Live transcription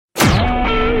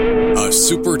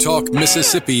SuperTalk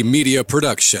Mississippi media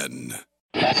production.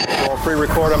 I'll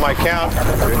pre-record on my count.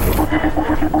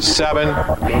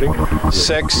 7,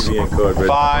 6,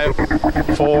 5,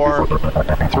 4,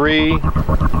 3,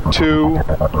 2.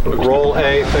 Roll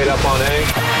A, fade up on A.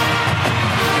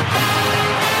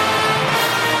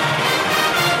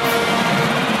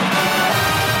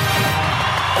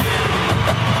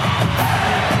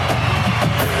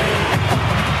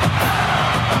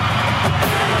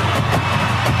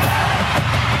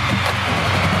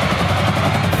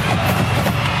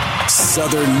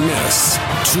 Southern Miss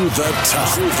to the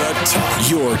top.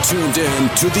 You're tuned in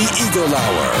to the Eagle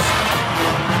Hour.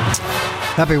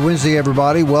 Happy Wednesday,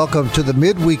 everybody. Welcome to the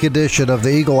midweek edition of the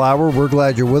Eagle Hour. We're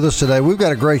glad you're with us today. We've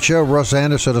got a great show. Russ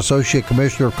Anderson, Associate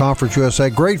Commissioner of Conference USA,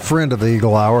 great friend of the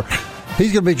Eagle Hour.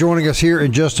 He's going to be joining us here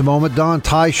in just a moment. Don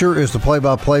Teicher is the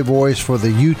play-by-play voice for the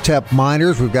UTEP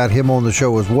Miners. We've got him on the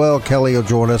show as well. Kelly will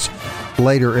join us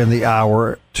later in the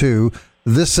hour, too.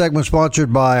 This segment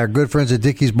sponsored by our good friends at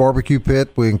Dickey's Barbecue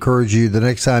Pit. We encourage you, the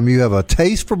next time you have a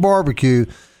taste for barbecue,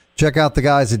 check out the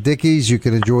guys at Dickey's. You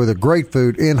can enjoy the great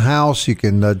food in-house. You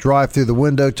can drive through the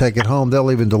window, take it home.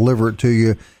 They'll even deliver it to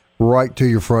you right to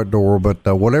your front door. But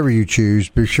whatever you choose,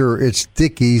 be sure it's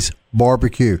Dickey's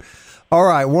Barbecue. All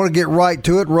right, want to get right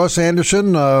to it. Russ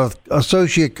Anderson,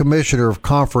 Associate Commissioner of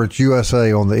Conference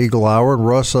USA on the Eagle Hour. And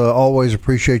Russ, always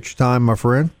appreciate your time, my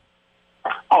friend.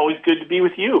 Always good to be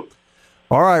with you.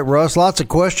 All right, Russ, lots of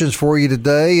questions for you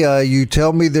today. You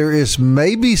tell me there is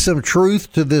maybe some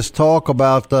truth to this talk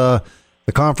about the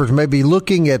conference maybe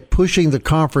looking at pushing the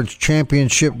conference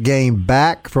championship game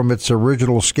back from its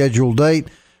original scheduled date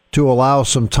to allow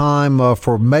some time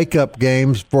for makeup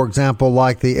games, for example,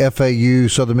 like the FAU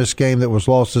Southern Miss game that was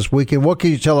lost this weekend. What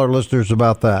can you tell our listeners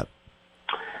about that?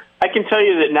 I can tell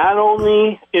you that not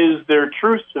only is there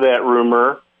truth to that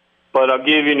rumor, but I'll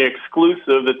give you an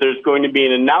exclusive that there's going to be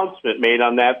an announcement made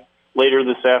on that later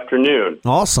this afternoon.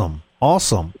 Awesome.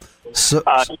 So,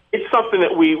 it's something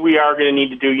that we are going to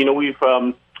need to do. You know,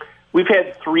 we've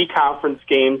had 3 conference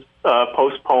games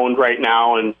postponed right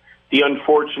now, and the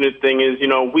unfortunate thing is, you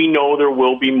know, we know there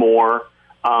will be more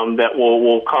that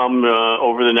will come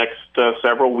over the next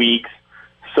several weeks.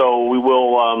 So we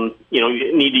will,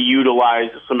 need to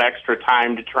utilize some extra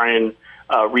time to try and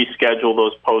reschedule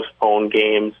those postponed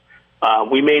games.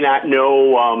 We may not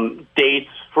know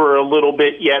dates for a little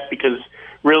bit yet because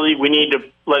really we need to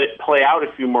let it play out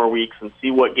a few more weeks and see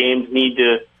what games need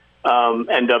to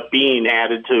end up being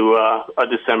added to a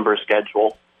December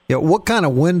schedule. Yeah, what kind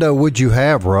of window would you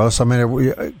have, Russ? I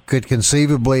mean, could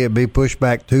conceivably it be pushed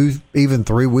back 2, even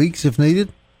 3 weeks if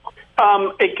needed?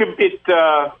 It could.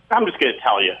 I'm just going to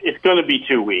tell you, it's going to be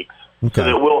 2 weeks. Okay. So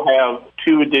that we'll have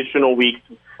 2 additional weeks.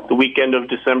 The weekend of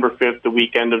December 5th, the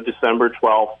weekend of December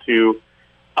 12th, to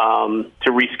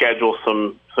reschedule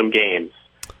some games.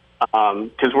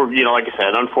 Because we're, like I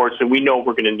said, unfortunately, we know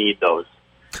we're going to need those.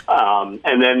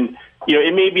 And then,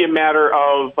 it may be a matter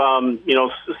of,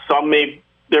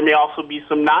 there may also be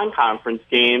some non-conference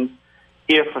games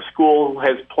if a school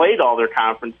has played all their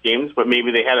conference games, but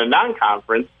maybe they had a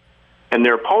non-conference and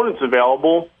their opponent's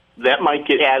available, that might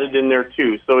get added in there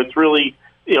too. So it's really,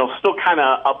 still kind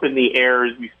of up in the air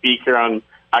as we speak here on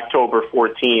October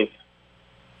 14th.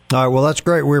 All right, well, that's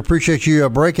great. We appreciate you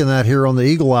breaking that here on the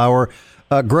Eagle Hour.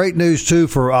 Great news, too,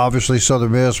 for obviously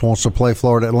Southern Miss wants to play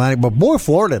Florida Atlantic. But, boy,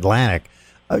 Florida Atlantic,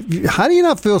 how do you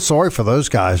not feel sorry for those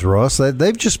guys, Russ?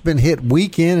 They've just been hit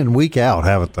week in and week out,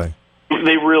 haven't they?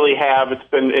 They really have.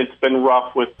 It's been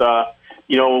rough with, one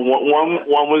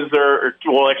was their –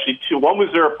 well, actually two. One was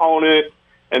their opponent.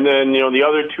 And then, the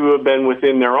other 2 have been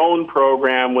within their own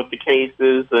program with the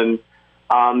cases. And,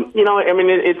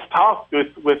 it's tough with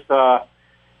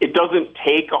it doesn't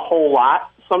take a whole lot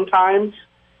sometimes,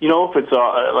 if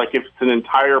it's an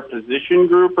entire position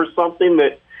group or something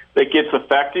that gets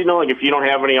affected, like if you don't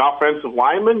have any offensive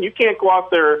linemen, you can't go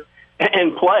out there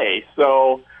and play.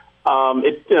 So,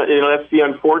 that's the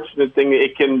unfortunate thing.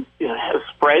 It can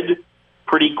spread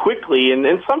pretty quickly. And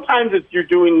sometimes you're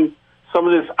doing some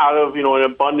of this out of, an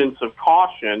abundance of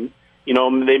caution.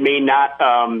 They may not,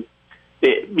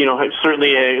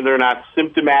 certainly they're not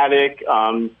symptomatic,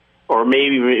 or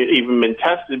maybe even been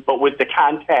tested. But with the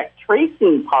contact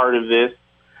tracing part of this,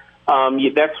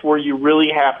 that's where you really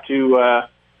have to,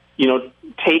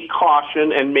 take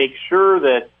caution and make sure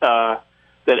that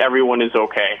everyone is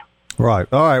okay. Right.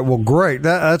 All right. Well, great.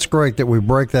 That's great that we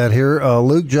break that here.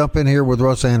 Luke, jump in here with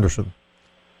Russ Anderson.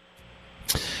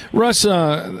 Russ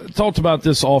talked about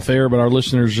this off air, but our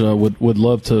listeners would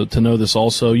love to know this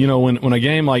also. When a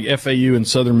game like FAU and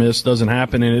Southern Miss doesn't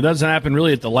happen, and it doesn't happen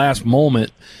really at the last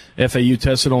moment, FAU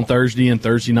tested on Thursday, and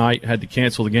Thursday night had to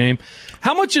cancel the game.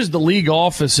 How much is the league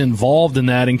office involved in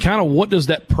that, and kind of what does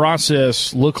that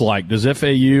process look like? Does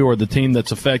FAU or the team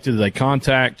that's affected, do they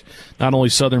contact not only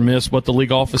Southern Miss but the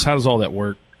league office? How does all that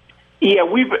work? Yeah,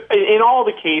 we've in all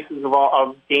the cases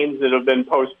of games that have been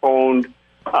postponed,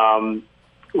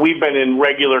 we've been in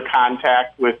regular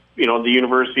contact with the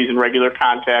universities, in regular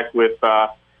contact with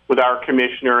our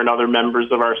commissioner and other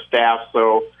members of our staff.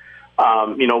 So,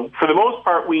 for the most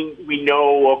part, we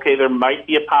know, okay, there might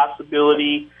be a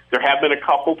possibility. There have been a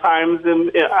couple times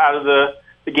out of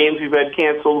the games we've had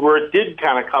canceled where it did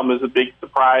kind of come as a big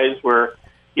surprise, where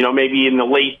maybe in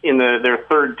their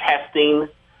third testing,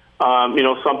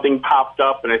 something popped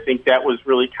up, and I think that was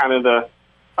really kind of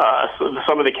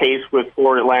some of the case with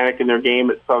Florida Atlantic in their game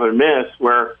at Southern Miss,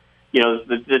 where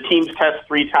the teams test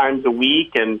 3 times a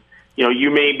week, and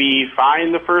you may be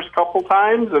fine the first couple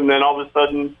times, and then all of a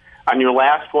sudden on your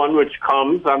last one, which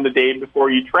comes on the day before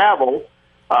you travel,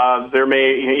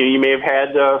 you may have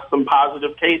had some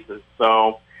positive cases.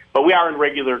 So, but we are in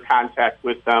regular contact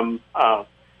with them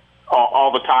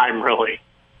all the time, really.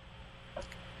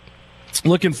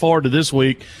 Looking forward to this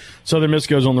week. Southern Miss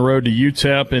goes on the road to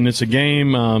UTEP, and it's a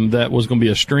game that was going to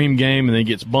be a stream game, and then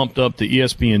gets bumped up to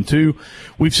ESPN2.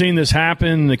 We've seen this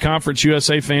happen. The Conference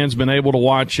USA fans been able to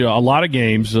watch a lot of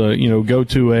games, go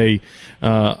to a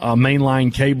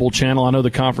mainline cable channel. I know the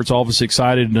conference office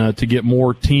excited to get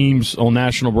more teams on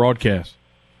national broadcast.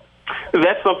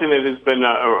 That's something that has been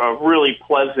a really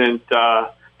pleasant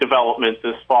development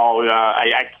this fall.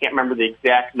 I can't remember the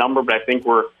exact number, but I think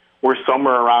we're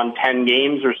somewhere around 10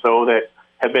 games or so that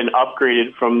have been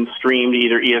upgraded from stream to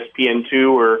either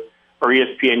ESPN2 or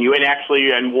ESPNU,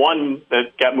 and one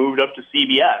that got moved up to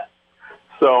CBS.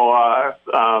 So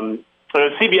the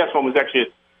CBS one was actually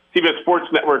a CBS Sports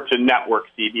Network to network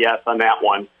CBS on that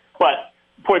one. But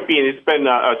point being, it's been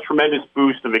a tremendous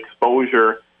boost of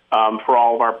exposure for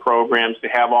all of our programs to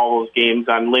have all those games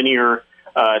on linear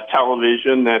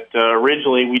television that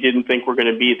originally we didn't think were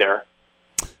going to be there.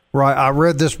 Right. I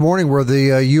read this morning where the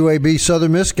UAB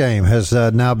Southern Miss game has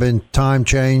now been time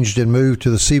changed and moved to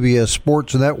the CBS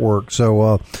Sports Network.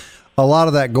 So a lot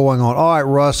of that going on. All right,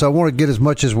 Russ, I want to get as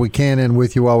much as we can in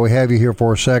with you while we have you here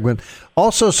for a segment.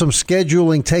 Also, some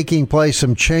scheduling taking place,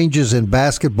 some changes in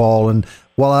basketball. And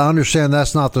while I understand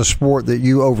that's not the sport that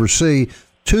you oversee,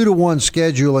 2-to-1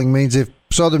 scheduling means if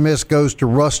Southern Miss goes to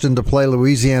Ruston to play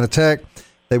Louisiana Tech,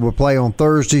 they will play on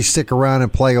Thursday, stick around,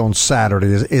 and play on Saturday.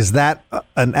 Is that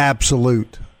an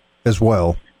absolute as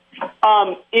well?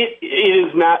 It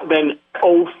has not been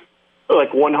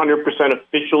 100%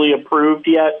 officially approved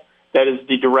yet. That is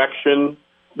the direction,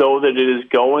 though, that it is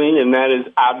going, and that is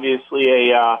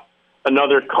obviously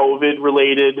another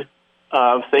COVID-related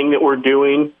thing that we're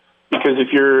doing. Because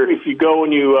if you go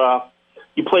and you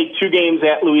play 2 games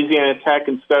at Louisiana Tech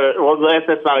instead of,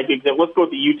 that's not a good example. Let's go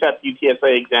with the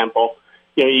UTEP-UTSA example.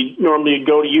 You normally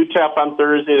go to UTEP on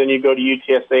Thursday, then you go to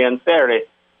UTSA on Saturday.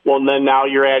 Well, then now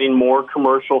you're adding more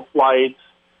commercial flights,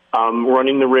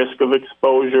 running the risk of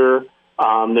exposure.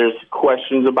 There's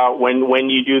questions about when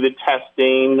you do the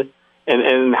testing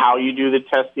and how you do the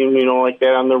testing, like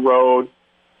that on the road.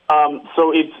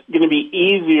 So it's going to be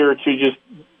easier to just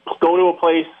go to a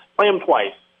place, play them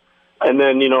twice, and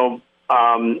then,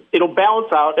 it'll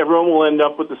balance out. Everyone will end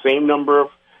up with the same number of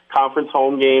conference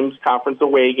home games, conference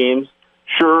away games.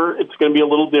 Sure, it's going to be a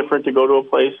little different to go to a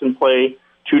place and play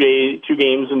 2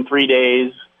 games in 3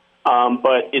 days,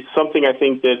 but it's something I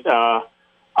think that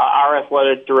our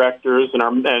athletic directors and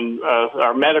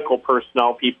our medical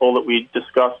personnel people that we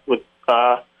discuss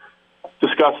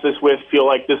this with feel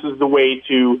like this is the way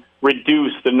to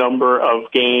reduce the number of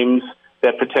games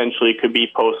that potentially could be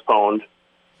postponed.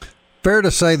 Fair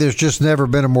to say there's just never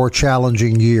been a more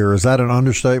challenging year. Is that an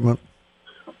understatement?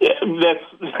 Yeah,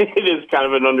 it is kind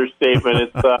of an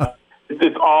understatement.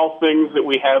 It's all things that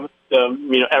we haven't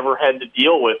ever had to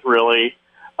deal with, really.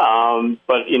 But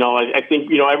I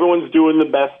think everyone's doing the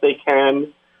best they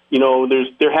can.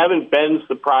 There haven't been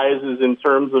surprises in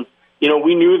terms of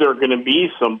we knew there were going to be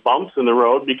some bumps in the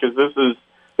road because this is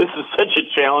such a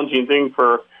challenging thing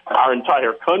for our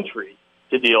entire country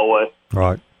to deal with.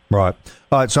 Right. All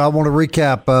right, so I want to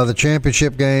recap the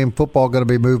championship game. Football going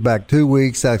to be moved back 2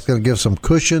 weeks. That's going to give some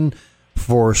cushion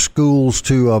for schools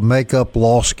to make up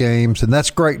lost games, and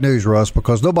that's great news, Russ,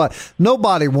 because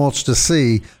nobody wants to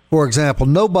see, for example,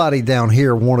 nobody down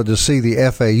here wanted to see the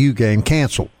FAU game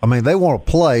canceled. I mean, they want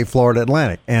to play Florida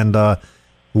Atlantic, and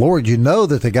Lord,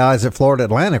 that the guys at Florida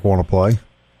Atlantic want to play.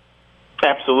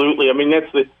 Absolutely. I mean,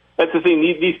 that's the thing.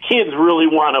 These kids really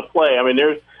want to play. I mean,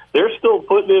 they're still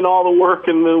putting in all the work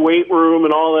in the weight room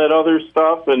and all that other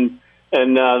stuff, and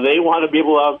and they want to be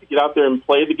able to get out there and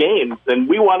play the games, and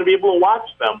we want to be able to watch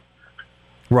them.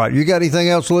 Right. You got anything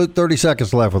else, Luke? 30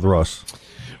 seconds left with Russ.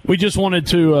 We just wanted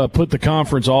to put the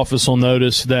conference office on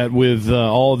notice that with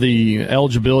all the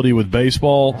eligibility with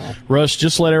baseball, Russ,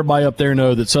 just let everybody up there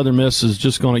know that Southern Miss is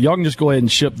just going to – y'all can just go ahead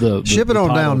and ship the Ship it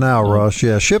on down now, Russ.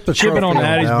 Yeah, ship the trophy Ship it on to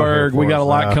Hattiesburg. We got a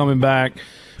lot coming back.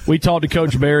 We talked to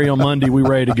Coach Barry on Monday. We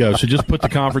ready to go. So just put the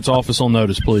conference office on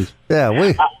notice, please. Yeah,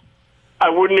 I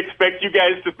wouldn't expect you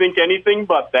guys to think anything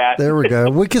but that. There we go.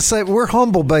 We can say we're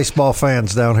humble baseball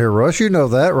fans down here, Russ. You know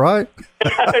that, right?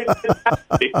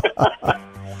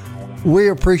 We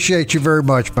appreciate you very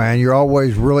much, man. You're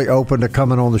always really open to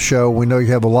coming on the show. We know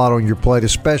you have a lot on your plate,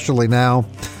 especially now.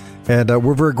 And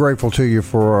we're very grateful to you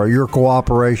for your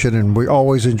cooperation, and we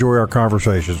always enjoy our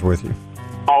conversations with you.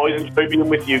 Always enjoy being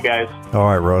with you guys. All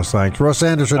right, Russ, thanks. Russ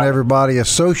Anderson, everybody,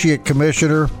 Associate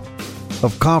Commissioner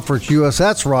of Conference US.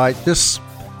 That's right. Just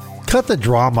cut the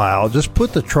drama out. Just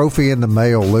put the trophy in the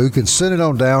mail, Luke, and send it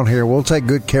on down here. We'll take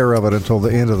good care of it until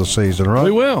the end of the season, right?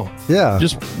 We will. Yeah.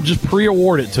 Just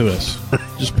pre-award it to us.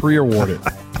 Just pre-award it.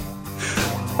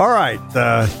 All right.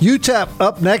 UTEP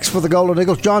up next for the Golden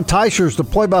Eagles. John Teicher's the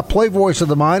play-by-play voice of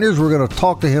the Miners. We're going to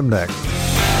talk to him next.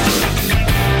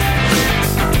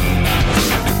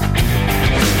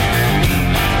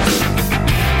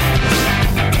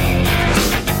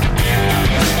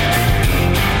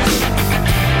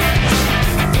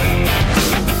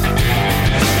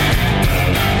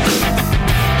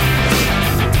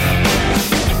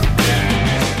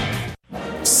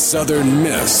 Southern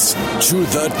Miss to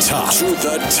the top. To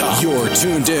the top. You're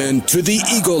tuned in to the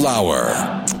Eagle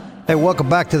Hour. Hey, welcome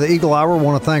back to the Eagle Hour. I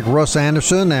want to thank Russ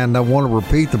Anderson, and I want to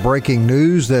repeat the breaking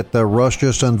news that Russ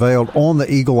just unveiled on the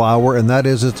Eagle Hour, and that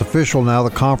is it's official now, the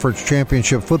conference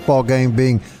championship football game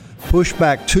being pushed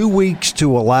back 2 weeks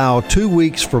to allow 2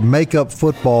 weeks for makeup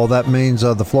football. That means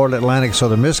the Florida Atlantic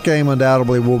Southern Miss game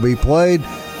undoubtedly will be played.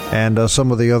 And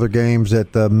some of the other games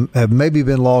that have maybe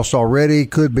been lost already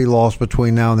could be lost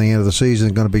between now and the end of the season.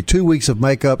 It's going to be 2 weeks of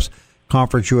makeups.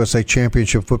 Conference USA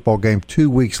Championship football game 2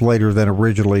 weeks later than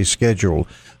originally scheduled.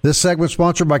 This segment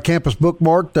sponsored by Campus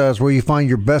Bookmart is where you find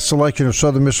your best selection of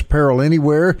Southern Miss apparel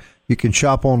anywhere. You can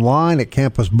shop online at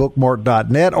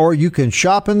campusbookmart.net, or you can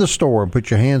shop in the store and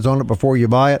put your hands on it before you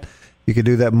buy it. You can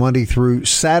do that Monday through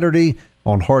Saturday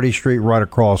on Hardy Street right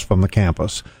across from the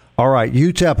campus. All right,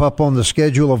 UTEP up on the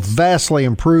schedule, a vastly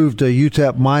improved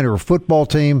UTEP Miner football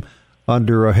team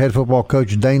under head football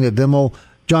coach Dana Dimmel.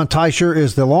 John Teicher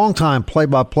is the longtime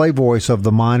play-by-play voice of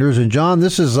the Miners. And, John,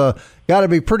 this has got to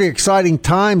be pretty exciting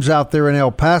times out there in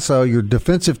El Paso. Your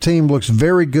defensive team looks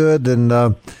very good, and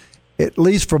at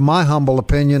least from my humble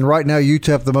opinion, right now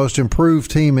UTEP the most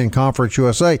improved team in Conference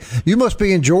USA. You must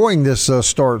be enjoying this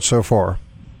start so far.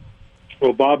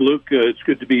 Well, Bob, Luke, it's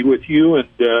good to be with you, and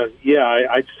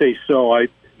I'd say so.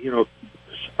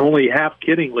 Only half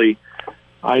kiddingly,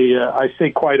 I say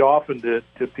quite often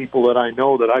to people that I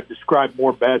know that I've described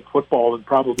more bad football than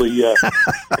probably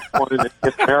one in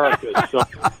America. So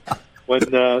when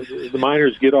the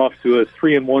Miners get off to a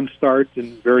 3-1 start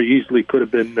and very easily could have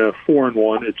been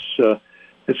 4-1,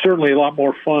 it's certainly a lot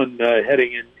more fun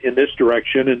heading in this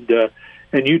direction,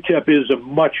 and UTEP is a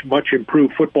much, much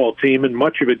improved football team, and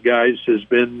much of it, guys, has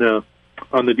been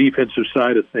on the defensive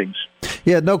side of things.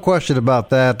 Yeah, no question about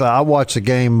that. I watched a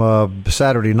game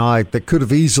Saturday night that could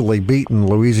have easily beaten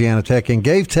Louisiana Tech and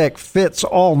gave Tech fits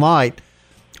all night.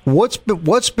 What's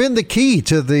been the key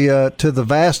to the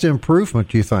vast improvement,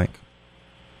 do you think?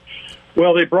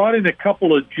 Well, they brought in a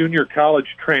couple of junior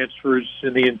college transfers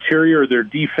in the interior of their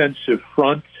defensive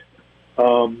front.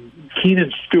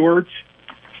 Keenan Stewart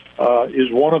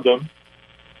is one of them,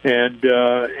 and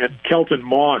Kelton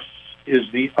Moss is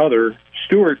the other.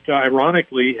 Stewart,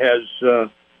 ironically, has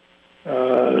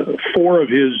 4 of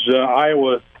his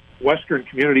Iowa Western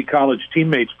Community College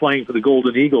teammates playing for the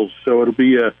Golden Eagles, so it'll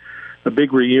be a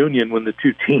big reunion when the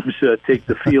two teams take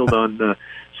the field on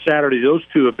Saturday. Those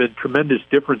two have been tremendous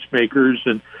difference makers,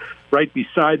 and right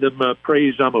beside them,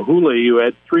 Praise Amahule, who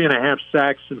had 3.5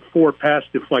 sacks and 4 pass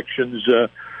deflections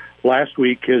last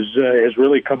week, has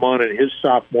really come on in his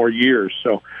sophomore year.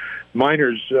 So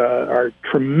Miners are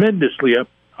tremendously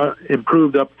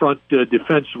improved up front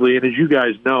defensively, and as you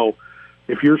guys know,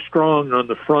 if you're strong on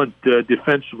the front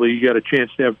defensively, you got a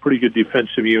chance to have a pretty good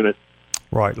defensive unit.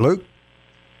 Right. Luke?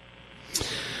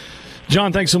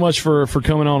 John, thanks so much for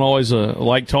coming on. Always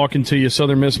like talking to you.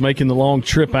 Southern Miss making the long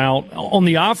trip out. On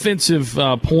the offensive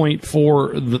point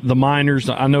for the Miners,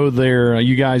 I know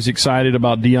you guys excited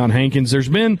about Deion Hankins. There's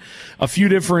been a few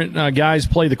different guys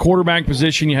play the quarterback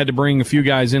position. You had to bring a few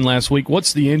guys in last week.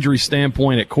 What's the injury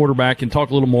standpoint at quarterback? And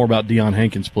talk a little more about Deion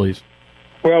Hankins, please.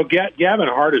 Well, Gavin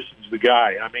Hardison's the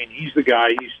guy. I mean, he's the guy.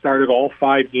 He started all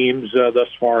 5 games thus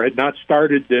far. Had not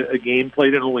started a game,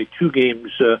 played in only 2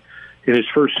 games in his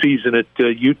first season at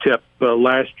UTEP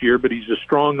last year, but he's a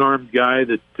strong-armed guy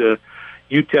that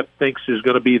UTEP thinks is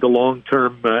going to be the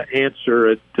long-term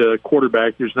answer at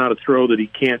quarterback. There's not a throw that he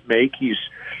can't make.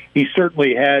 He's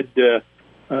certainly had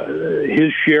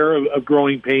his share of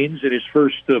growing pains in his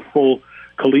first full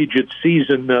collegiate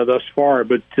season thus far,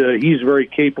 but he's very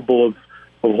capable of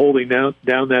holding down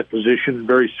that position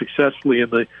very successfully in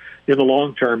the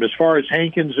long term. As far as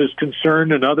Hankins is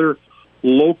concerned, another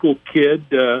local kid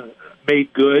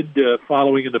made good,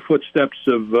 following in the footsteps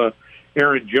of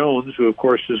Aaron Jones, who of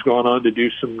course has gone on to do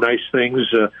some nice things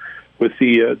with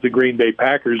the Green Bay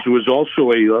Packers, who is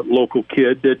also a local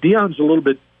kid. Dion's a little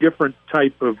bit different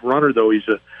type of runner, though. He's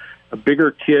a bigger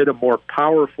kid, a more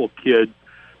powerful kid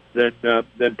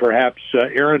than perhaps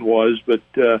Aaron was, but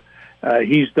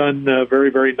he's done very,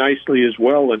 very nicely as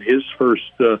well in his first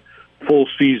full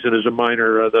season as a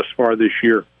Miner thus far this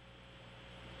year.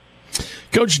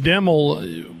 Coach Dimmel,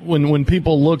 when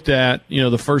people looked at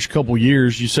the first couple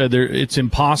years, you said it's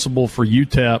impossible for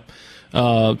UTEP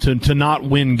to not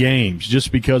win games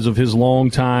just because of his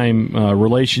long-time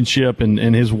relationship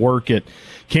and his work at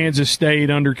Kansas State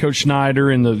under Coach Schneider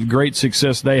and the great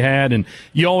success they had. And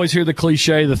you always hear the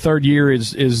cliche, the third year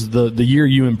is the year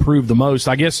you improve the most.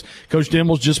 I guess Coach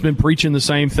Dimmel's just been preaching the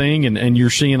same thing, and you're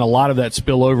seeing a lot of that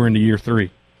spill over into year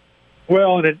 3.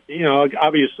 Well, and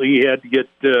obviously he had to get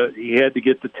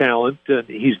the talent, and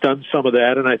he's done some of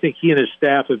that. And I think he and his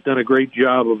staff have done a great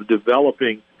job of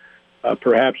developing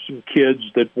perhaps some kids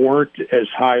that weren't as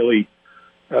highly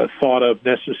thought of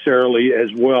necessarily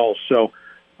as well. So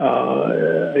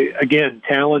again,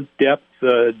 talent, depth,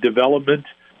 development,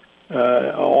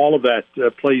 all of that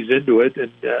plays into it.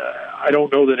 And I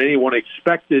don't know that anyone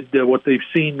expected what they've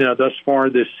seen thus far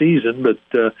this season,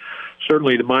 but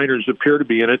certainly the Miners appear to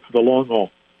be in it for the long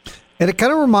haul. And it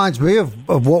kind of reminds me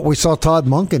of what we saw Todd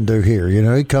Monken do here.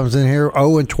 He comes in here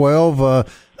 0-12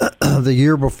 the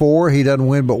year before. He doesn't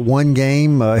win but 1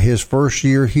 game his first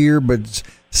year here, but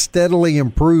steadily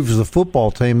improves the football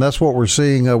team. That's what we're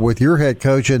seeing with your head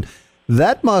coach, and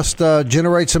that must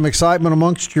generate some excitement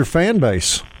amongst your fan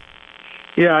base.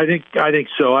 Yeah, I think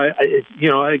so.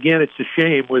 Again, it's a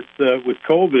shame with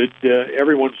COVID.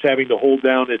 Everyone's having to hold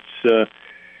down its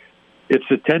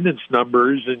attendance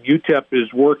numbers, and UTEP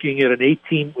is working at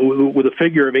with a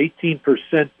figure of 18%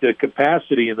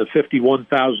 capacity in the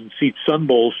 51,000 seat Sun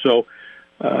Bowl. So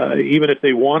even if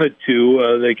they wanted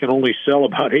to, they can only sell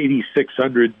about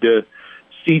 8,600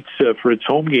 seats for its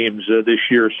home games this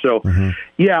year. So,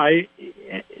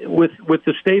 with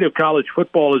the state of college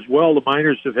football as well, the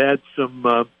Miners have had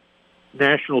some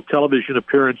national television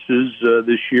appearances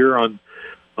this year on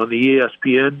the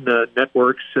ESPN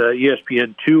networks,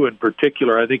 ESPN2 in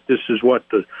particular. I think this is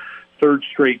the 3rd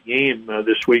straight game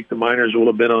this week. The Miners will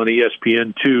have been on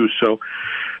ESPN2. So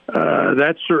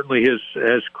that certainly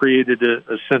has created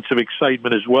a sense of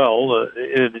excitement as well,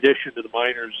 in addition to the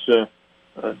Miners'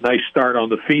 nice start on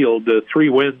the field. 3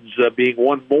 wins being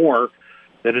 1 more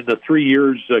than in the 3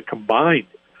 years combined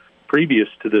previous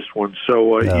to this one.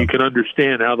 So you can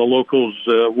understand how the locals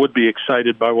would be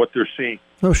excited by what they're seeing.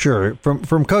 Oh, sure.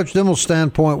 From Coach Dimmel's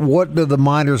standpoint, what do the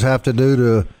Miners have to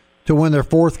do to win their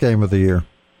 4th game of the year?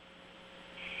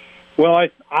 Well,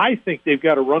 I think they've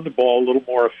got to run the ball a little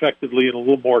more effectively and a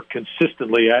little more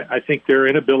consistently. I think their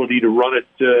inability to run it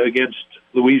against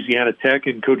Louisiana Tech,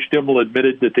 and Coach Dimmel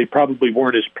admitted that they probably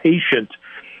weren't as patient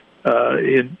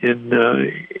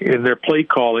in their play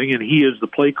calling, and he is the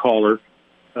play caller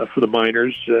for the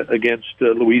Miners against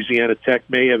Louisiana Tech,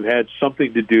 may have had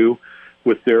something to do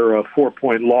with their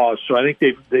 4-point loss. So I think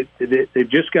they've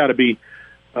just got to be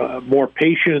more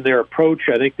patient in their approach.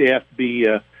 I think they have to be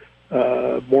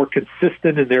more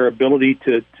consistent in their ability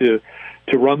to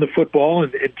run the football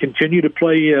and continue to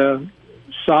play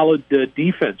solid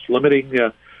defense, limiting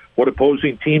what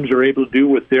opposing teams are able to do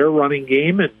with their running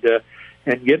game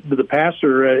and getting to the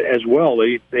passer as well.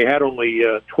 They had only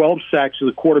 12 sacks of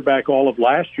the quarterback all of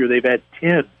last year. They've had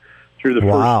 10 through the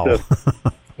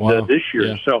first this year.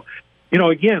 Yeah. So,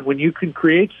 again, when you can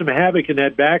create some havoc in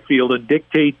that backfield and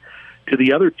dictate to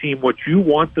the other team what you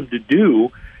want them to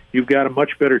do, you've got a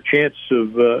much better chance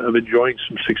of enjoying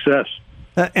some success.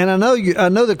 And I know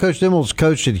that Coach Dimmel's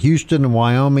coached at Houston and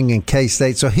Wyoming and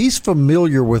K-State, so he's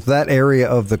familiar with that area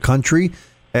of the country,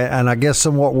 and I guess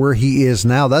somewhat where he is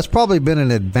now. That's probably been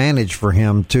an advantage for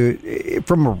him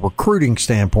from a recruiting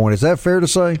standpoint. Is that fair to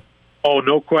say? Oh,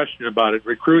 no question about it.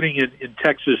 Recruiting in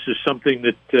Texas is something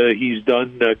that he's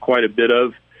done quite a bit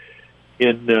of.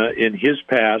 in his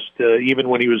past. Even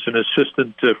when he was an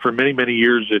assistant for many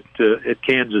years at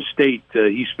Kansas State,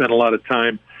 he spent a lot of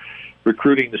time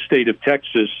recruiting the state of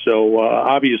Texas. So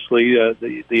obviously,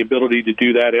 the ability to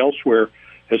do that elsewhere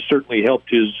has certainly helped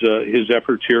his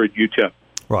efforts here at UTEP.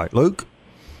 Right, Luke.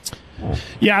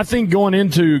 Yeah, I think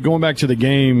going back to the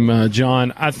game,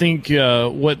 John, I think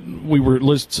what we were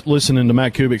listening to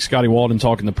Matt Kubik, Scotty Walden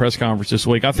talk in the press conference this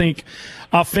week, I think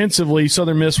offensively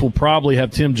Southern Miss will probably have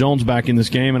Tim Jones back in this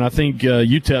game, and I think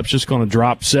UTEP's just going to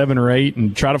drop 7 or 8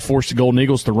 and try to force the Golden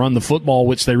Eagles to run the football,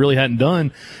 which they really hadn't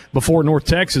done before North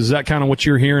Texas. Is that kind of what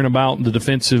you're hearing about the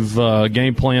defensive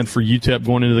game plan for UTEP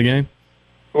going into the game?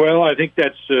 Well, I think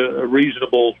that's a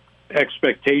reasonable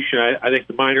expectation. I think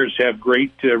the Miners have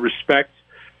great respect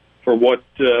for what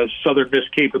Southern Miss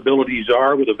capabilities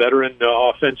are with a veteran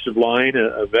offensive line,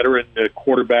 a veteran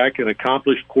quarterback, an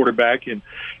accomplished quarterback in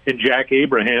Jack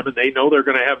Abraham, and they know they're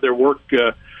going to have their work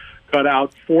cut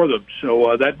out for them.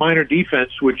 So that Miner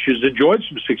defense, which has enjoyed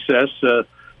some success,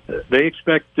 they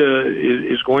expect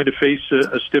is going to face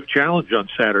a stiff challenge on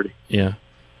Saturday. Yeah.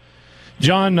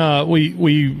 John,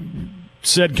 we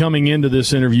said coming into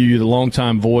this interview, you're the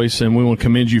longtime voice, and we want to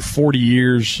commend you 40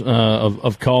 years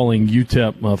of calling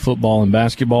UTEP football and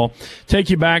basketball. Take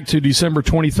you back to December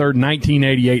 23rd,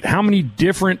 1988. How many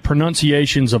different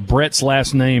pronunciations of Brett's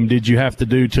last name did you have to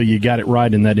do till you got it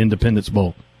right in that Independence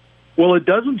Bowl? Well, it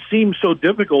doesn't seem so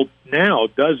difficult now,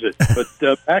 does it?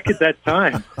 But back at that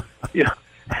time,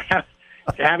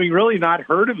 having really not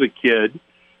heard of the kid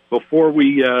before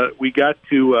we got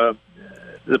to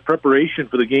the preparation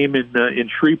for the game in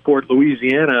Shreveport,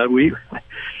 Louisiana,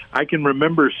 I can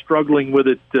remember struggling with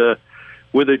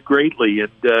it greatly.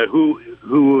 And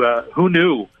who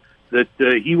knew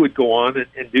that he would go on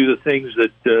and do the things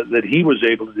that he was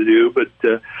able to do?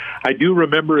 But I do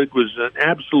remember it was an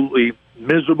absolutely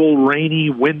miserable, rainy,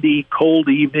 windy, cold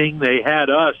evening. They had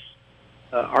us.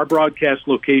 Our broadcast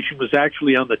location was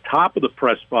actually on the top of the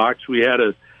press box. We had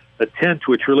a tent,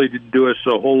 which really didn't do us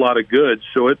a whole lot of good.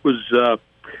 So it was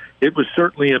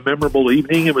certainly a memorable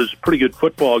evening. It was a pretty good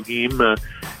football game. It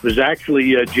was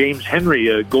actually James Henry,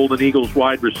 a Golden Eagles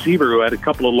wide receiver, who had a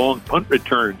couple of long punt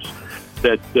returns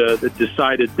that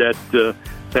decided that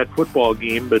football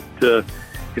game. But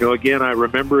again, I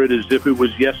remember it as if it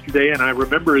was yesterday, and I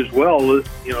remember as well.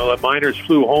 The Miners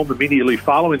flew home immediately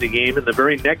following the game, and the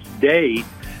very next day,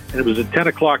 and it was a 10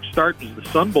 o'clock start, was the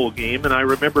Sun Bowl game, and I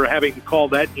remember having to call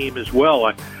that game as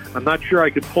well. I'm not sure I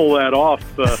could pull that off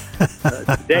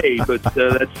today, but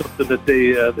that's something that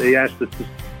they asked us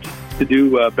to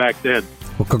do back then.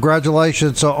 Well,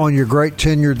 congratulations on your great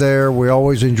tenure there. We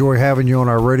always enjoy having you on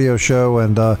our radio show,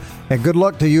 and good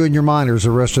luck to you and your Miners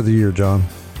the rest of the year, John.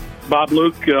 Bob,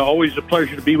 Luke, always a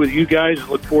pleasure to be with you guys, and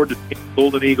look forward to the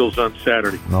Golden Eagles on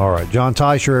Saturday. All right. John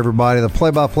Teicher, everybody, the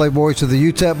play-by-play voice of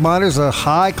the UTEP Miners, a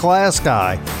high-class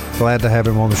guy. Glad to have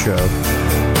him on the show.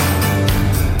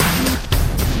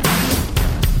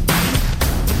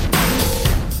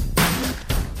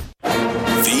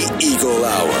 The Eagle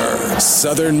Hour.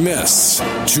 Southern Miss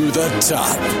to the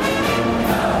top.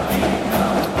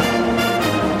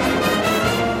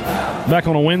 Back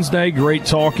on a Wednesday, great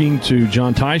talking to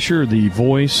John Teicher, the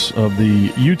voice of the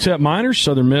UTEP Miners.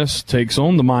 Southern Miss takes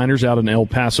on the Miners out in El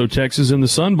Paso, Texas in the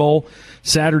Sun Bowl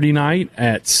Saturday night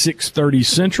at 6:30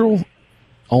 Central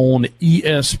on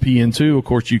ESPN2. Of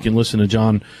course, you can listen to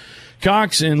John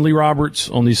Cox and Lee Roberts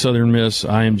on the Southern Miss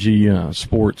IMG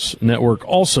Sports Network.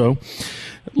 Also,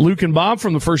 Luke and Bob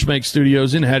from the First Bank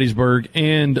Studios in Hattiesburg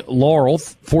and Laurel,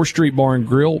 4th Street Bar and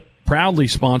Grill, proudly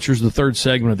sponsors the third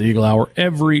segment of the Eagle Hour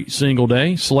every single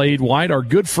day. Slade White, our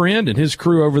good friend, and his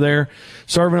crew over there,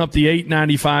 serving up the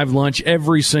 $8.95 lunch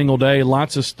every single day.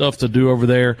 Lots of stuff to do over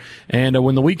there. And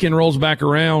when the weekend rolls back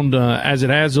around, as it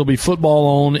has, there'll be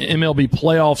football on, MLB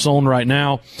playoffs on right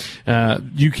now.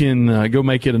 You can go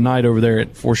make it a night over there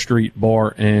at 4th Street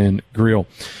Bar and Grill.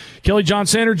 Kelly John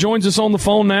Sander joins us on the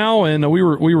phone now, and we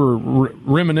were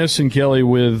reminiscing, Kelly,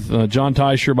 with John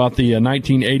Teicher about the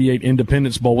 1988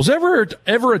 Independence Bowl. Was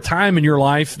ever a time in your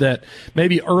life that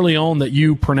maybe early on that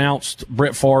you pronounced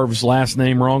Brett Favre's last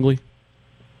name wrongly?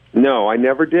 No, I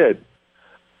never did,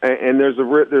 and there's a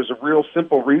real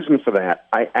simple reason for that.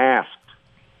 I asked.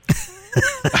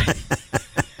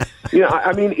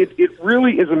 I mean, it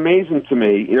really is amazing to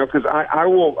me, because I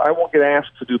will get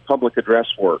asked to do public address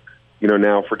work,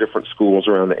 now for different schools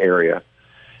around the area.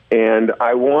 And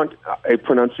I want a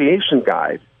pronunciation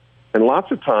guide. And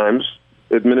lots of times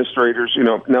administrators,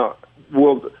 now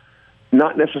will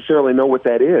not necessarily know what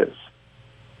that is.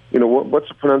 What's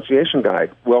a pronunciation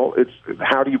guide? Well, it's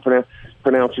how do you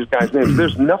pronounce these guys' names?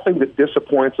 There's nothing that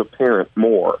disappoints a parent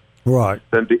more right,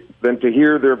 than to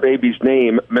hear their baby's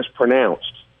name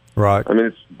mispronounced. Right. I mean,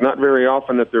 it's not very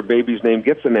often that their baby's name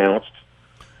gets announced,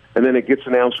 and then it gets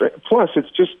announced. Plus,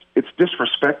 it's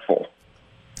disrespectful.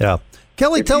 Yeah.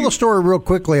 Kelly, tell the story real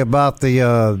quickly about the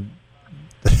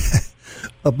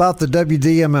about the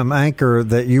WDMM anchor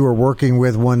that you were working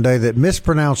with one day that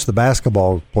mispronounced the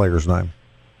basketball player's name.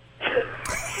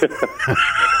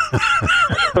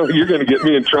 Oh, you're going to get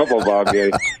me in trouble, Bob Gay.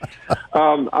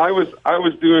 I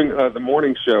was doing the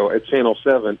morning show at Channel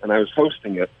 7, and I was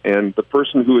hosting it. And the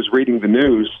person who was reading the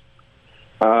news,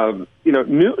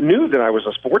 knew that I was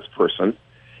a sports person,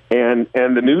 and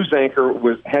the news anchor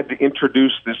had to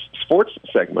introduce this sports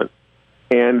segment.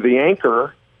 And the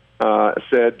anchor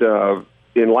said,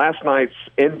 in last night's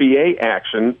NBA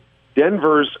action,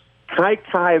 Denver's Kai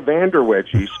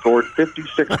Vanderwedge scored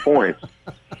 56 points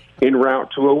en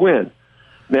route to a win.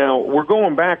 Now, we're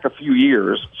going back a few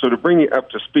years, so to bring you up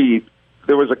to speed,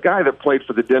 there was a guy that played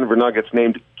for the Denver Nuggets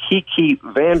named Kiki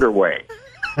Vanderway,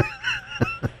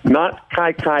 not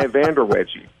Kai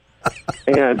Vanderwedge.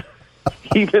 And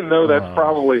even though that's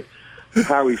probably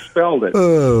how he spelled it,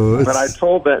 but I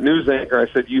told that news anchor,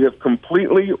 I said, you have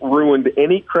completely ruined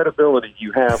any credibility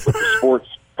you have with the sports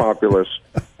populace.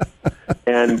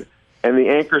 And the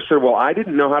anchor said, well, I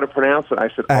didn't know how to pronounce it. I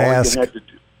said, all you had to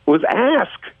do was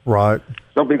ask. Right.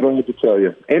 Something going to tell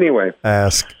you. Anyway.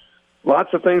 Ask.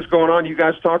 Lots of things going on. You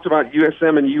guys talked about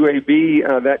USM and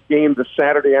UAB. That game the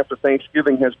Saturday after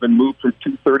Thanksgiving has been moved from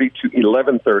 2:30 to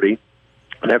 11:30.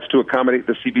 That's to accommodate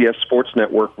the CBS Sports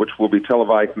Network, which will be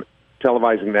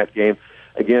televising that game.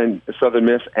 Again, Southern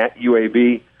Miss at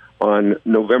UAB on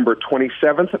November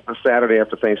 27th, the Saturday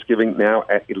after Thanksgiving, now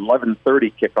at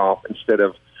 11:30 kickoff instead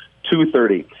of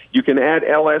 2:30. You can add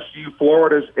LSU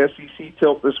Florida's SEC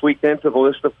tilt this weekend to the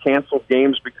list of canceled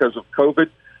games because of COVID.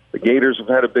 The Gators have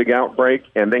had a big outbreak,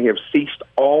 and they have ceased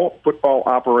all football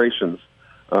operations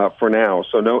for now.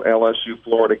 So no LSU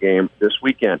Florida game this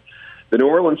weekend. The New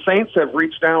Orleans Saints have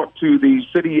reached out to the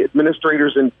city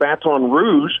administrators in Baton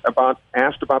Rouge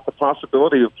asked about the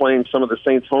possibility of playing some of the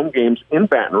Saints' home games in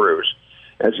Baton Rouge.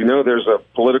 As you know, there's a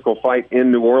political fight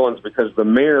in New Orleans because the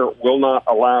mayor will not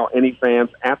allow any fans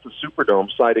at the Superdome,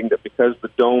 citing that because the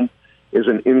dome is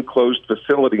an enclosed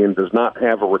facility and does not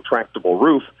have a retractable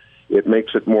roof, it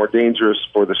makes it more dangerous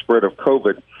for the spread of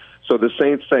COVID. So the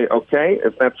Saints say, okay,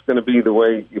 if that's going to be the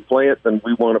way you play it, then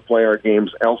we want to play our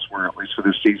games elsewhere, at least for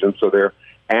this season. So they're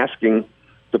asking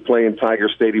to play in Tiger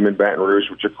Stadium in Baton Rouge,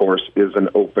 which, of course, is an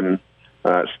open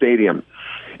stadium.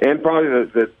 And probably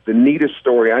the neatest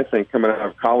story, I think, coming out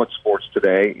of college sports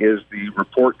today is the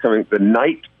report the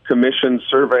Knight Commission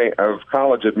survey of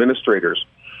college administrators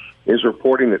is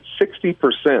reporting that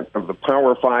 60% of the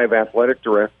Power 5 athletic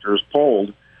directors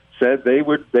polled said they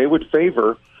would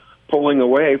favor pulling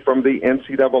away from the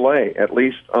NCAA, at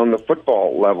least on the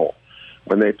football level.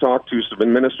 When they talked to some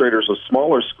administrators of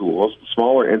smaller schools,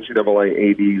 smaller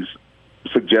NCAA ADs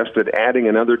suggested adding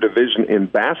another division in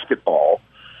basketball,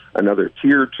 another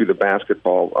tier to the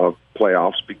basketball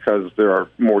playoffs, because there are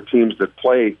more teams that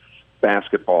play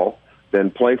basketball than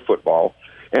play football.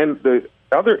 And the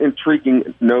other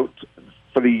intriguing note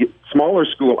for the smaller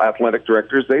school athletic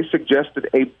directors, they suggested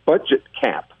a budget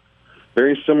cap,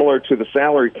 very similar to the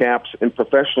salary caps in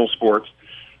professional sports,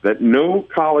 that no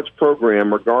college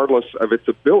program, regardless of its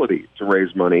ability to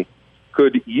raise money,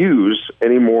 could use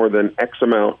any more than X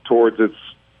amount towards its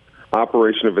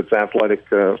operation of its athletic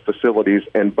facilities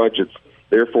and budgets,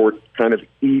 therefore kind of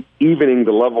evening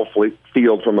the level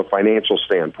field from a financial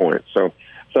standpoint. So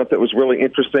I thought that was really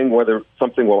interesting. Whether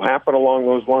something will happen along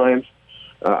those lines,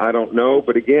 I don't know.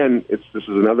 But again, this is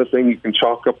another thing you can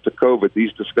chalk up to COVID.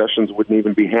 These discussions wouldn't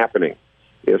even be happening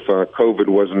if COVID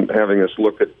wasn't having us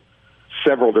look at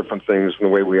several different things in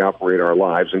the way we operate our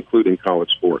lives, including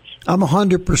college sports. I'm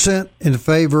 100% in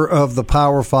favor of the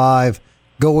Power 5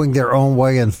 going their own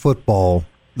way in football.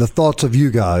 The thoughts of you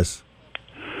guys?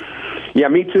 Yeah,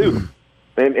 me too.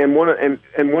 And one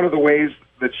of the ways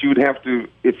that you would have to,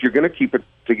 if you're going to keep it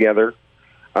together,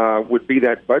 would be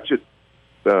that budget,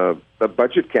 the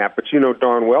budget cap. But you know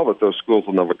darn well that those schools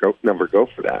will never go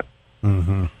for that.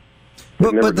 Mm-hmm.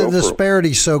 But the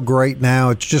disparity's so great now;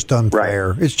 it's just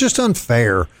unfair. Right. It's just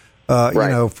unfair, right. You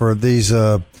know, for these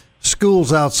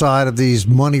schools outside of these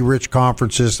money-rich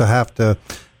conferences to have to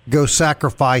go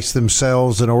sacrifice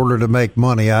themselves in order to make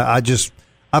money. I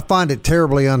find it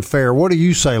terribly unfair. What do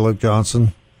you say, Luke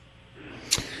Johnson?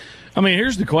 I mean,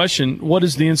 here's the question. What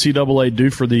does the NCAA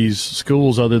do for these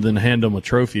schools other than hand them a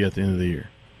trophy at the end of the year?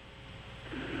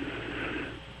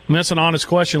 I mean, that's an honest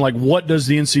question. Like, what does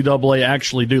the NCAA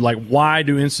actually do? Like, why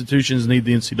do institutions need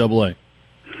the NCAA?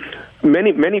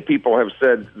 Many people have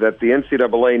said that the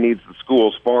NCAA needs the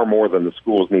schools far more than the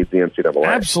schools need the NCAA.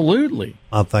 Absolutely.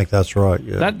 I think that's right.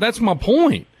 Yeah. That's my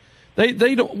point.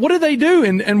 They don't. What do they do?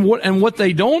 And what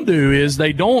they don't do is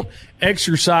they don't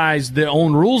exercise their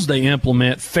own rules they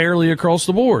implement fairly across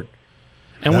the board.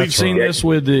 And we've seen this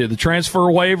with the transfer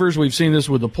waivers. We've seen this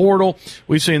with the portal.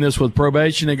 We've seen this with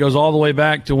probation. It goes all the way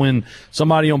back to when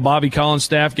somebody on Bobby Collins'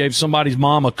 staff gave somebody's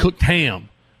mom a cooked ham,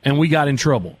 and we got in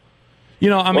trouble. You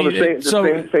know, I mean, more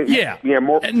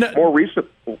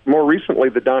recently,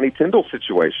 the Donnie Tyndall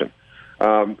situation.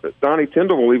 Donnie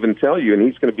Tyndall will even tell you, and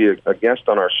he's going to be a guest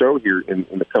on our show here in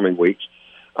the coming weeks.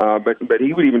 But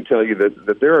he would even tell you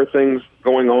that there are things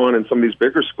going on in some of these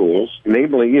bigger schools,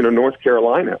 namely, North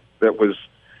Carolina,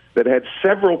 that had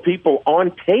several people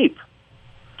on tape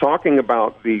talking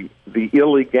about the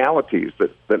illegalities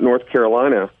that North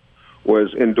Carolina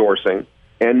was endorsing,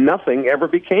 and nothing ever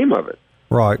became of it.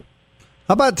 Right.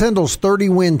 How about Tyndall's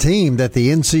 30-win team that the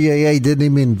NCAA didn't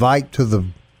even invite to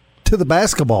the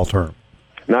basketball tournament?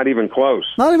 Not even close.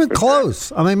 Not even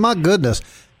close. I mean, my goodness.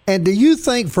 And do you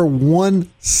think for 1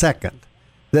 second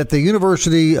that the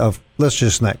University of, let's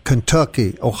just name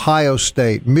Kentucky, Ohio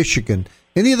State, Michigan,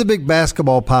 any of the big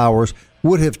basketball powers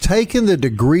would have taken the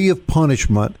degree of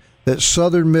punishment that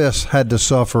Southern Miss had to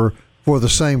suffer for the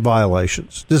same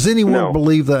violations? Does anyone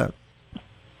believe that?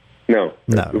 No.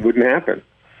 It wouldn't happen.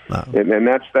 No. And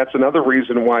that's another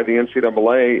reason why the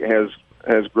NCAA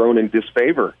has grown in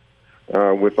disfavor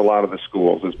with a lot of the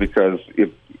schools, is because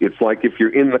it's like if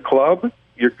you're in the club,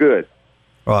 you're good.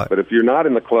 Right. But if you're not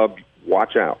in the club,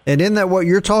 watch out. And isn't that what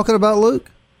you're talking about, Luke?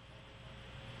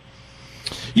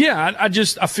 Yeah,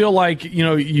 I feel like,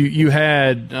 you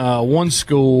had one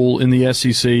school in the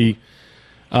SEC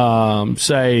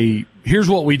say, here's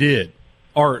what we did.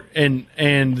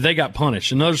 And they got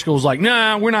punished. Another school's like,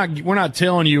 nah, we're not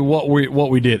telling you what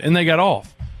we did, and they got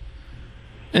off.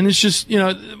 And it's just,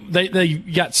 they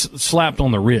got slapped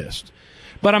on the wrist.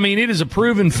 But I mean, it is a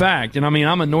proven fact, and I mean,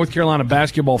 I'm a North Carolina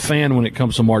basketball fan when it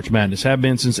comes to March Madness. Have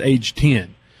been since age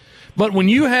 10. But when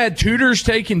you had tutors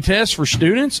taking tests for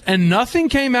students and nothing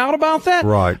came out about that,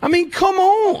 right? I mean, come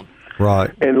on,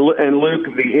 right? And Luke,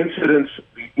 the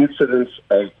incidents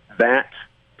of that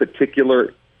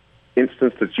particular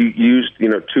instance that you used,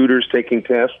 tutors taking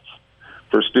tests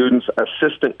for students,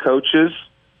 assistant coaches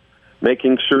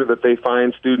making sure that they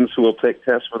find students who will take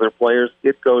tests for their players,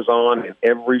 it goes on in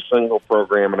every single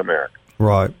program in America.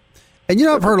 Right. And,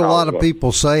 I've heard a lot of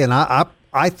people say, and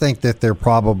I think that they're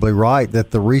probably right, that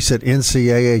the recent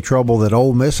NCAA trouble that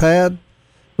Ole Miss had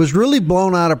was really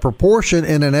blown out of proportion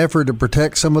in an effort to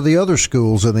protect some of the other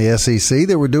schools in the SEC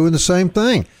that were doing the same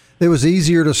thing. It was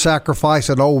easier to sacrifice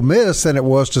an Ole Miss than it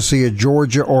was to see a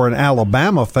Georgia or an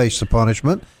Alabama face the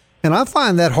punishment. And I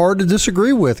find that hard to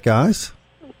disagree with, guys.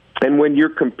 And when you're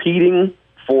competing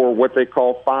for what they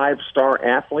call 5-star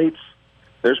athletes,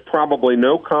 there's probably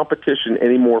no competition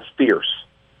any more fierce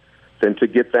than to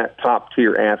get that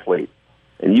top-tier athlete.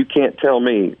 And you can't tell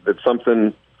me that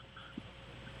something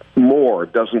more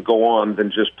doesn't go on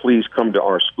than just please come to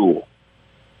our school.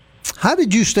 How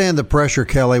did you stand the pressure,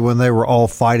 Kelly, when they were all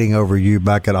fighting over you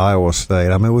back at Iowa State?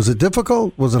 I mean, was it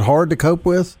difficult? Was it hard to cope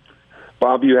with?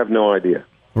 Bob, you have no idea.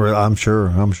 Well, I'm sure.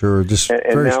 Just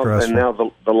very stressful. And now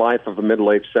the life of a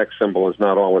middle-aged sex symbol is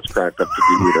not all it's cracked up to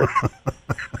be either.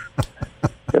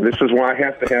 And this is why I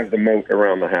have to have the moat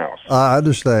around the house. I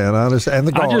understand. And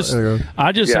the guard.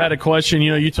 I just had a question.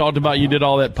 You talked about you did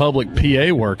all that public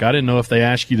PA work. I didn't know if they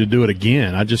asked you to do it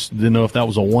again. I just didn't know if that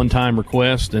was a one-time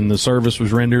request and the service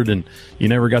was rendered and you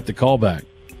never got the call back.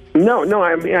 No.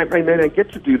 I mean, I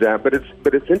get to do that, but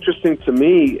it's interesting to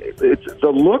me. It's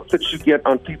the look that you get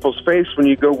on people's face when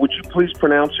you go, "Would you please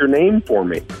pronounce your name for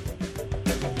me?"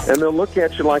 And they'll look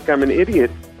at you like I'm an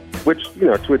idiot, which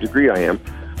to a degree I am.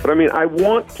 But I mean, I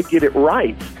want to get it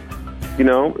right,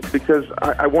 because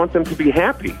I want them to be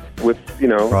happy with,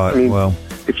 Right. I mean, well,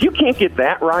 if you can't get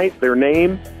that right, their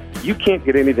name, you can't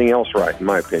get anything else right, in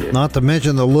my opinion. Not to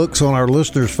mention the looks on our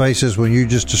listeners' faces when you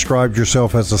just described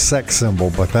yourself as a sex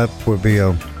symbol, but that would be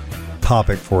a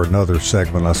topic for another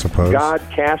segment, I suppose. God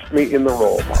cast me in the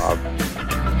role, Bob.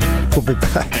 We'll be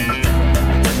back.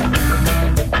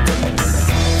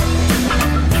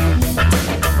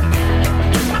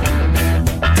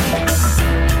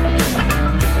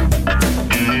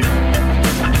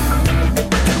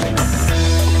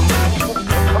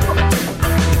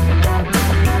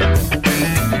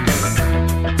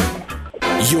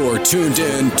 You're tuned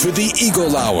in to the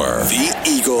Eagle Hour. The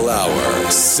Eagle Hour.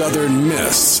 Southern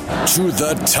Miss to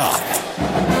the top.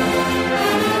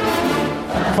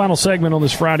 Final segment on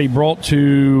this Friday brought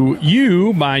to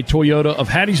you by Toyota of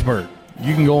Hattiesburg.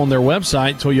 you can go on their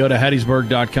website,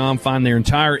 ToyotaHattiesburg.com, find their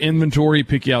entire inventory,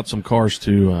 pick you out some cars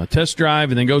to test drive,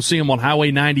 and then go see them on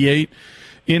Highway 98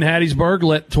 in Hattiesburg.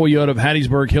 Let Toyota of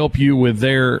Hattiesburg help you with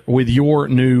your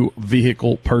new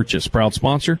vehicle purchase. Proud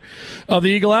sponsor of the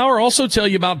Eagle Hour. Also tell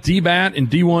you about DBAT and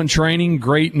D1 training.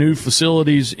 Great new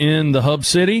facilities in the Hub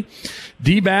City.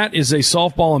 DBAT is a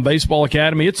softball and baseball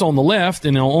academy. It's on the left,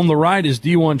 and on the right is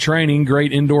D1 training.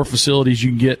 Great indoor facilities. You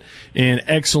can get in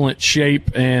excellent shape,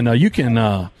 and you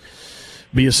can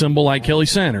be a symbol like Kelly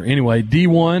Sander. Anyway,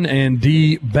 D1 and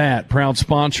D-BAT, proud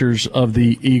sponsors of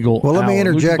the Eagle Well, let me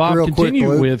interject real quick,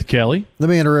 Luke. With Kelly. Let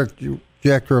me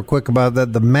interject real quick about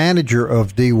that. The manager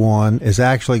of D1 is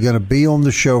actually going to be on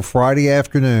the show Friday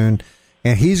afternoon,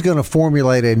 and he's going to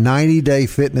formulate a 90-day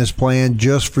fitness plan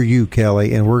just for you,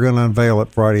 Kelly, and we're going to unveil it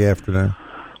Friday afternoon.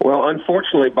 Well,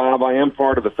 unfortunately, Bob, I am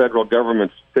part of the federal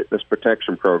government's fitness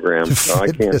protection program, so I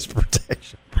can't. Fitness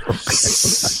protection program.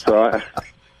 So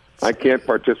I can't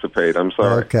participate. I'm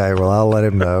sorry. Okay, well, I'll let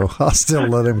him know. I'll still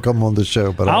let him come on the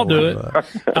show, but I'll do it.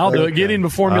 I'll do it. Get him to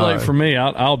formulate for me.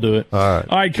 I'll do it. All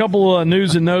right, couple of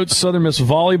news and notes. Southern Miss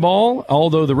Volleyball,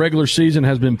 although the regular season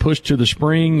has been pushed to the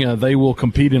spring, they will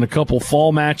compete in a couple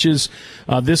fall matches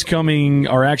this coming,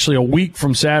 or actually a week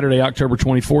from Saturday, October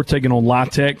 24th, taking on La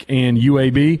Tech and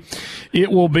UAB. It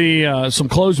will be some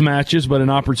closed matches, but an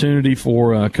opportunity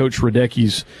for Coach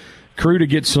Radecki's crew to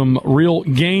get some real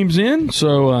games in.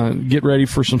 So get ready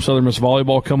for some Southern Miss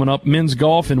volleyball coming up. Men's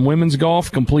golf and women's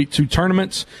golf complete 2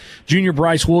 tournaments. Junior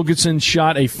Bryce Wilkinson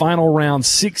shot a final round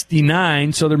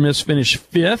 69. Southern Miss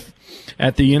finished 5th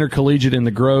at the Intercollegiate in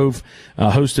the Grove,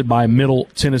 hosted by Middle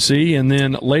Tennessee. And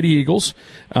then Lady Eagles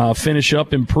finish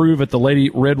up, improve at the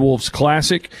Lady Red Wolves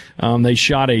Classic. They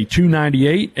shot a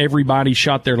 298. Everybody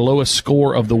shot their lowest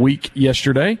score of the week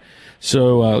yesterday.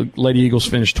 So Lady Eagles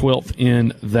finished 12th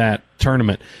in that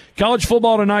tournament. College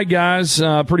football tonight, guys.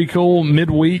 Pretty cool.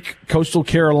 Midweek, Coastal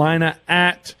Carolina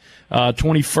at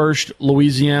 21st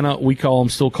Louisiana. We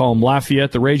still call them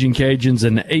Lafayette. The Raging Cajuns,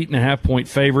 an 8.5-point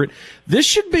favorite. This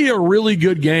should be a really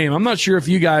good game. I'm not sure if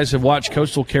you guys have watched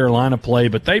Coastal Carolina play,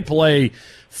 but they play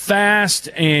fast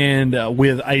and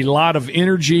with a lot of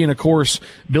energy. And, of course,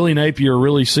 Billy Napier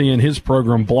really seeing his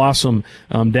program blossom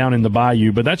down in the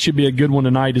Bayou. But that should be a good one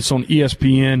tonight. It's on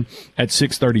ESPN at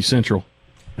 6:30 Central.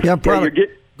 Yeah,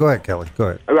 Go ahead, Kelly. Go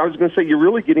ahead. I was going to say, you're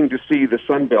really getting to see the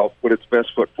Sun Belt put its best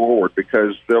foot forward,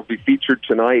 because they'll be featured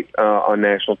tonight on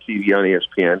national TV on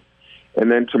ESPN. And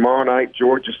then tomorrow night,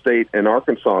 Georgia State and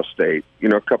Arkansas State,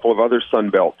 a couple of other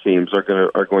Sun Belt teams are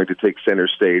going to take center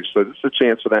stage. So this is a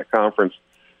chance for that conference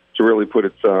to really put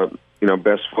its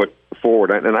best foot forward.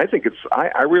 And I think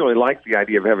I really like the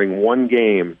idea of having one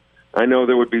game. I know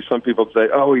there would be some people that say,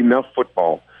 oh, enough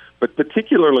football. But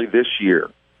particularly this year,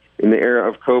 in the era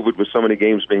of COVID with so many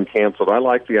games being canceled, I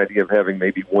like the idea of having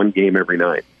maybe one game every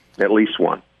night, at least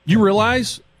one. You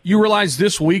realize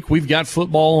this week we've got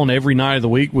football on every night of the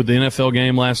week with the NFL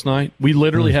game last night? We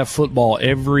literally have football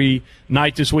every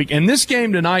night this week. And this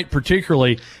game tonight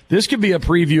particularly, this could be a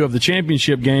preview of the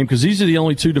championship game, because these are the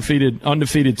only 2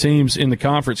 undefeated teams in the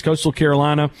conference. Coastal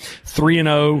Carolina,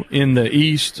 3-0 in the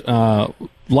East.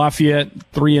 Lafayette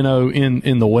 3-0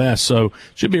 in the West, so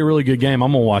should be a really good game.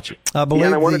 I'm gonna watch it. I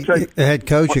believe the head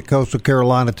coach at Coastal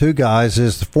Carolina, too, guys,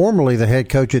 is formerly the head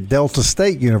coach at Delta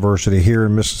State University here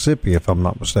in Mississippi, if I'm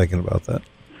not mistaken about that.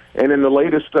 And in the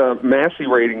latest Massey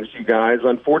ratings, you guys,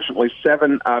 unfortunately,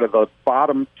 7 out of the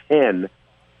bottom 10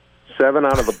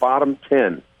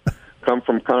 come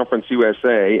from Conference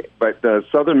USA. But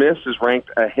Southern Miss is ranked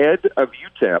ahead of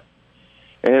UTEP.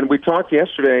 And we talked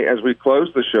yesterday as we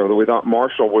closed the show that we thought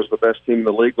Marshall was the best team in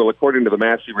the league. Well, according to the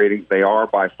Massey ratings, they are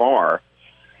by far.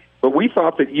 But we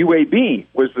thought that UAB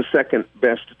was the second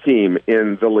best team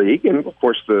in the league. And, of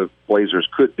course, the Blazers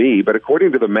could be. But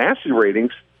according to the Massey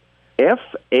ratings,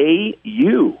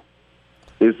 FAU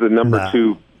is the number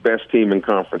 2 best team in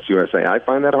Conference USA. I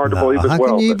find that hard to believe as well. How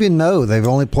can you even know? They've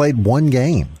only played one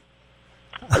game.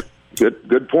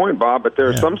 Good point, Bob. But there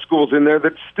are some schools in there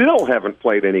that still haven't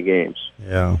played any games.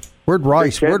 Yeah. Where'd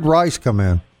Rice come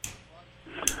in?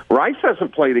 Rice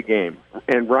hasn't played a game,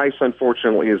 and Rice,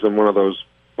 unfortunately, is in one of those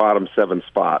bottom 7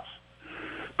 spots.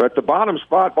 But the bottom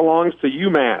spot belongs to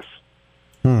UMass.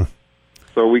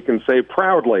 So we can say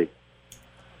proudly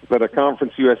that a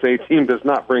Conference USA team does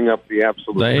not bring up the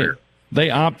absolute rear. They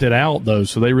opted out, though,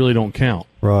 so they really don't count.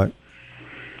 Right.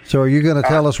 So are you going to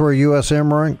tell us where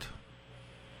USM ranked?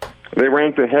 They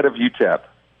ranked ahead of UTEP.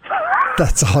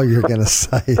 That's all you're going to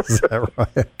say, is that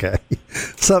right? Okay.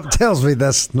 Something tells me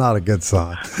that's not a good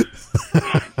sign.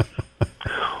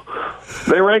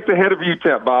 They ranked ahead of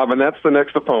UTEP, Bob, and that's the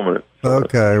next opponent.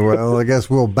 Okay, well, I guess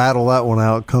we'll battle that one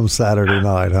out come Saturday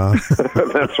night, huh?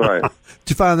 That's right. Did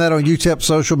you find that on UTEP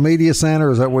social media, Santa,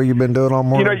 or is that where you've been doing all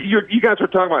morning? You guys were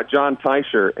talking about John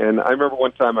Teicher, and I remember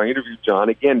one time I interviewed John,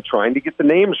 again, trying to get the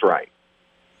names right.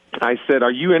 I said,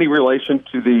 are you any relation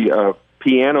to the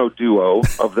piano duo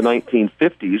of the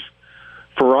 1950s,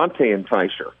 Ferrante and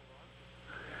Teicher?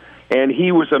 And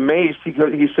he was amazed.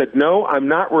 He said, no, I'm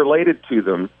not related to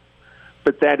them,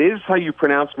 but that is how you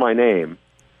pronounce my name.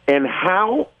 And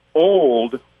how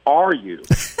old are you?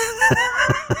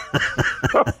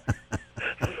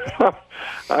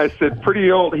 I said,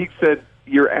 pretty old. He said,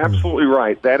 you're absolutely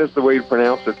right. That is the way to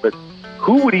pronounce it. But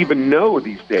who would even know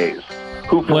these days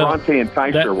who Ferrante and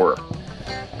Teicher were?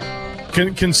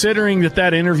 Considering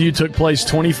that interview took place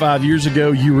 25 years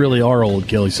ago, you really are old,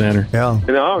 Kelly Sander. Yeah.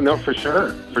 No, for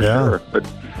sure. For sure. But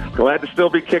glad to still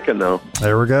be kicking, though.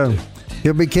 There we go.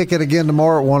 He'll be kicking again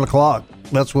tomorrow at 1 o'clock.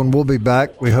 That's when we'll be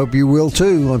back. We hope you will,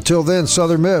 too. Until then,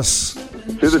 Southern Miss.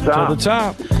 To the top. To the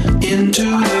top. Into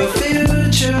the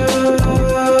future.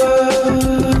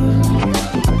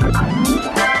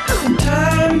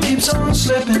 Time keeps on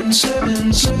slipping,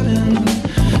 slipping, slipping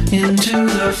into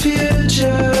the future.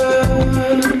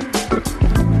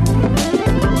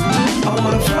 I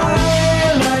wanna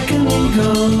fly like an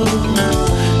eagle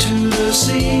to the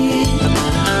sea.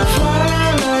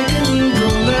 Fly like an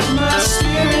eagle, let my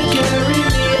spirit carry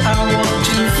me. I want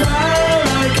to fly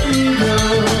like an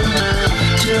eagle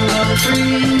till I'm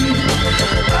free.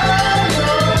 I go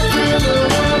through the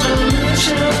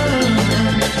revolution.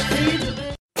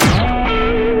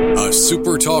 A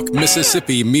SuperTalk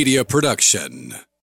Mississippi media production.